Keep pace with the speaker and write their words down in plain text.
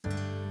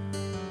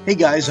Hey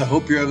guys, I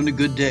hope you're having a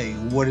good day.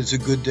 What is a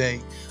good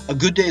day? A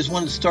good day is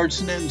one that starts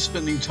and ends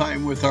spending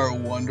time with our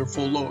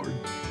wonderful Lord.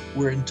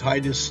 We're in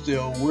Titus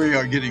still. We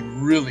are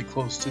getting really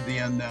close to the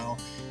end now.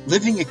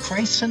 Living a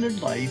Christ-centered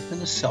life in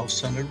a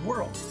self-centered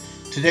world.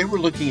 Today we're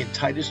looking at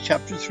Titus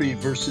chapter 3,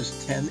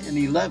 verses 10 and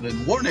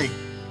 11. Warning!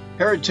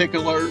 Heretic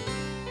alert!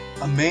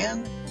 A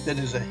man that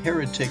is a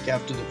heretic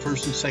after the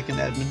first and second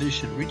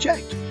admonition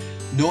reject,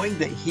 knowing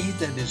that he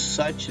that is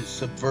such is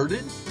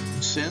subverted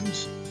and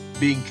sins,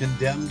 being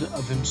condemned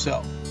of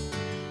himself.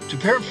 To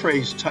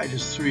paraphrase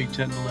Titus 3,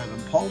 10,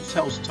 11, Paul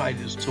tells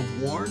Titus to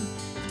warn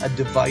a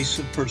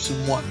divisive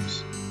person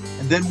once,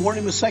 and then warn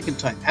him a second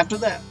time. After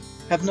that,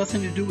 have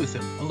nothing to do with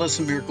him, unless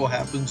a miracle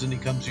happens and he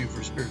comes to you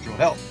for spiritual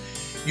help.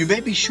 You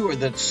may be sure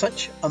that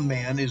such a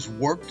man is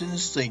warped in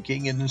his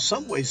thinking and in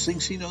some ways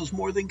thinks he knows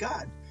more than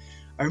God.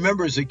 I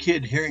remember as a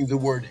kid hearing the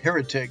word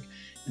heretic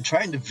and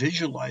trying to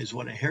visualize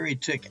what a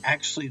heretic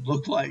actually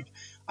looked like.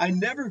 I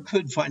never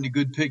could find a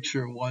good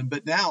picture of one,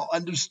 but now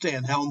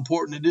understand how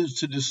important it is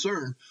to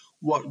discern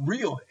what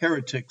real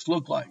heretics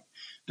look like.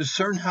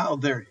 Discern how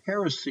their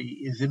heresy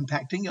is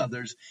impacting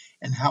others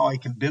and how I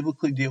can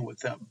biblically deal with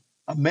them.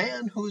 A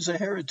man who is a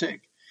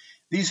heretic.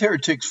 These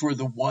heretics were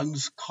the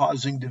ones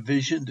causing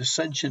division,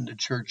 dissension in the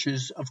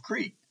churches of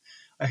Crete.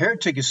 A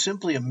heretic is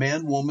simply a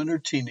man, woman, or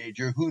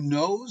teenager who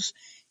knows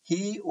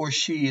he or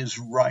she is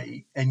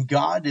right and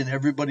God and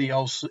everybody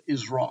else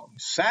is wrong.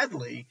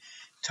 Sadly,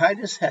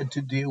 Titus had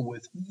to deal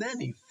with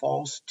many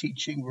false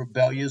teaching,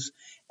 rebellious,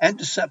 and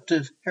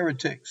deceptive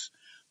heretics.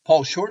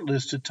 Paul's short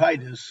list to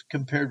Titus,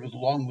 compared with the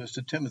long list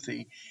to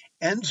Timothy,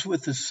 ends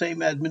with the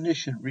same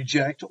admonition: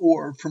 reject,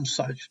 or from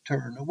such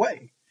turn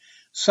away.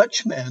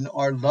 Such men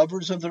are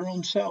lovers of their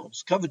own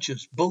selves,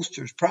 covetous,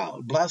 boasters,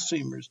 proud,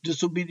 blasphemers,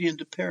 disobedient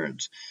to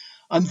parents,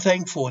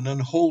 unthankful and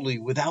unholy,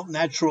 without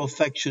natural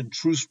affection,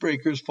 truce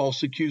breakers,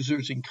 false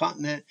accusers,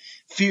 incontinent,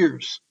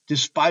 fierce,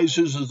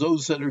 despisers of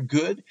those that are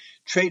good,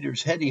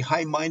 traitors, heady,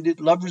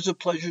 high-minded, lovers of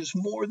pleasures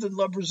more than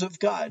lovers of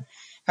God,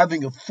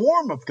 having a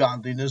form of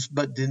godliness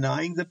but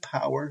denying the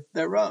power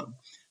thereof.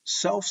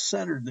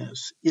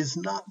 Self-centeredness is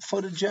not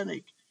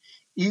photogenic.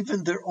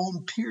 Even their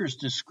own peers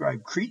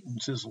describe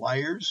Cretans as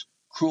liars,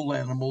 cruel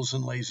animals,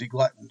 and lazy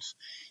gluttons.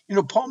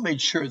 Paul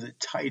made sure that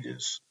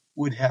Titus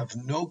would have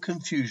no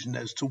confusion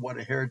as to what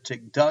a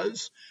heretic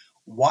does,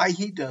 why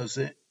he does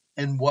it,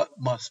 and what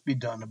must be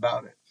done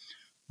about it.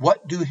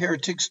 What do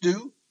heretics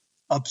do?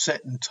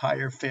 Upset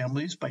entire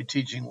families by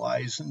teaching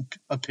lies and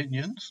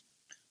opinions.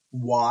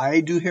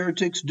 Why do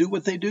heretics do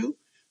what they do?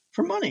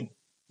 For money.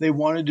 They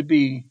wanted to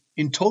be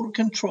in total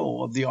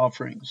control of the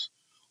offerings.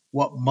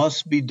 What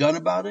must be done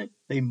about it?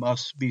 They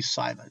must be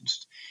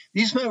silenced.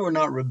 These men were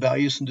not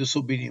rebellious and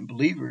disobedient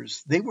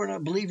believers. They were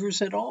not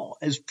believers at all,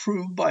 as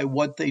proved by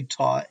what they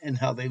taught and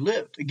how they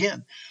lived.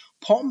 Again,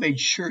 Paul made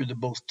sure that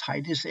both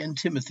Titus and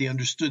Timothy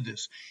understood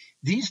this.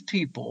 These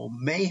people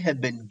may have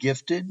been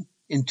gifted,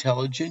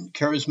 intelligent,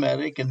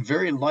 charismatic, and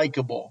very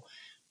likable,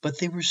 but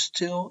they were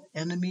still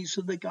enemies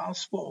of the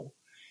gospel.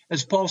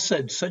 As Paul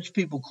said, such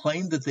people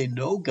claim that they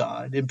know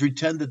God and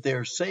pretend that they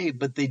are saved,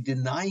 but they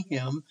deny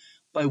him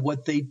by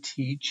what they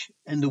teach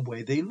and the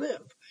way they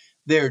live.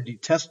 They are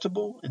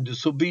detestable and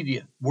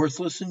disobedient,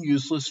 worthless and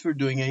useless for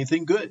doing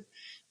anything good.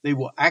 They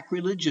will act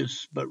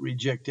religious, but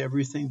reject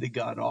everything that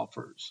God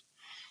offers.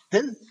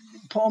 Then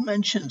Paul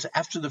mentions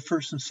after the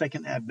first and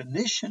second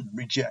admonition,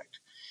 reject.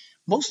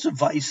 Most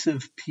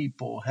divisive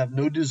people have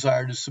no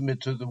desire to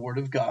submit to the word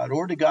of God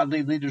or to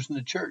godly leaders in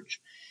the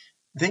church.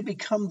 They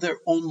become their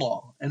own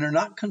law and are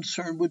not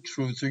concerned with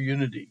truth or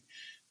unity.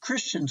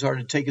 Christians are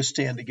to take a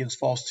stand against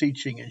false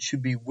teaching and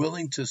should be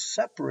willing to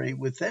separate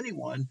with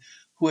anyone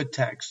who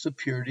attacks the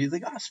purity of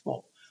the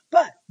gospel.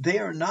 But they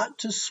are not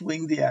to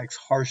swing the axe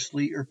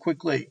harshly or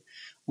quickly.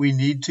 We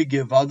need to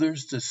give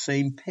others the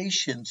same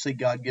patience that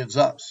God gives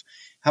us.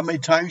 How many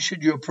times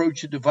should you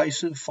approach a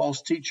divisive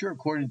false teacher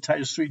according to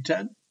Titus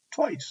 3:10?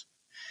 Twice.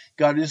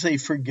 God is a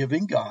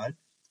forgiving God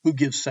who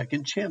gives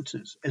second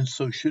chances, and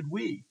so should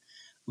we.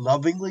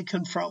 Lovingly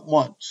confront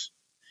once.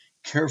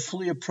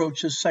 Carefully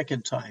approach a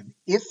second time.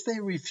 If they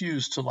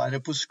refuse to line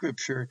up with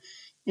Scripture,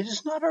 it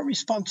is not our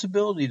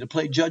responsibility to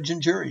play judge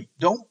and jury.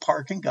 Don't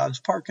park in God's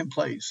parking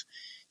place.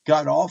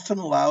 God often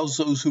allows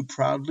those who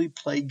proudly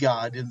play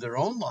God in their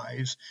own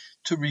lives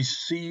to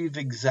receive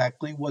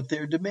exactly what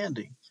they're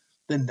demanding.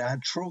 The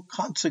natural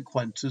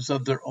consequences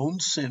of their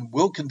own sin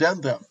will condemn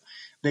them.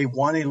 They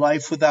want a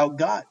life without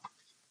God.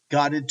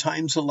 God at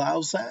times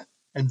allows that,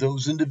 and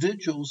those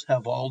individuals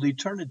have all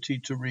eternity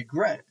to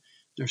regret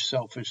their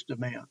selfish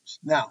demands.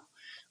 Now,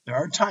 there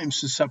are times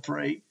to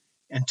separate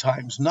and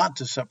times not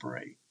to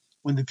separate.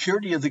 When the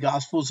purity of the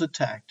gospel is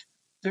attacked,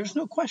 there's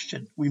no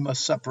question we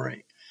must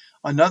separate.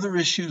 On other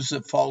issues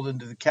that fall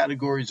into the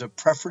categories of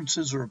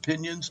preferences or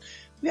opinions,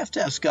 we have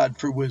to ask God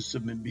for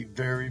wisdom and be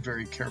very,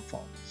 very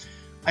careful.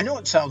 I know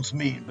it sounds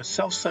mean, but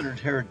self-centered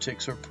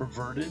heretics are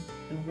perverted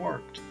and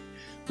warped.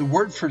 The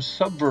word for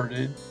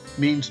subverted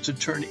means to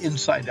turn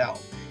inside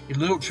out. A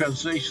little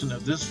translation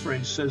of this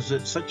phrase says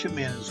that such a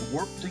man is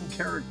warped in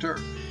character,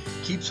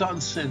 keeps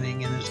on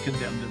sinning, and has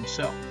condemned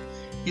himself.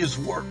 He is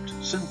warped,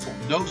 sinful,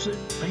 knows it,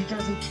 but he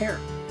doesn't care.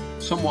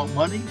 Some want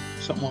money,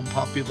 some want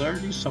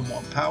popularity, some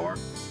want power,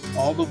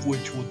 all of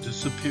which will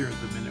disappear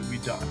the minute we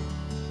die.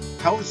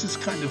 How is this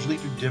kind of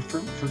leader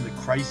different from the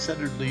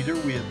Christ-centered leader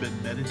we have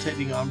been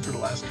meditating on for the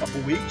last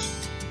couple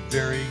weeks?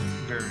 Very,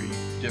 very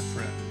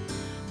different.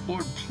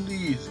 Lord,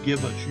 please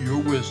give us your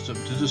wisdom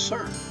to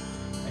discern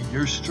and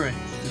your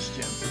strength to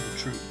stand for the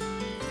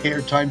truth. Hey,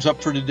 our time's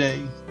up for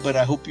today, but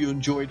I hope you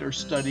enjoyed our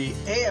study,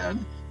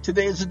 and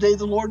today is the day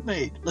the Lord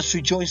made. Let's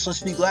rejoice,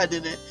 let's be glad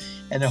in it,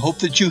 and I hope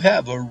that you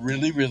have a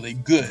really, really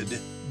good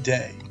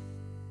day.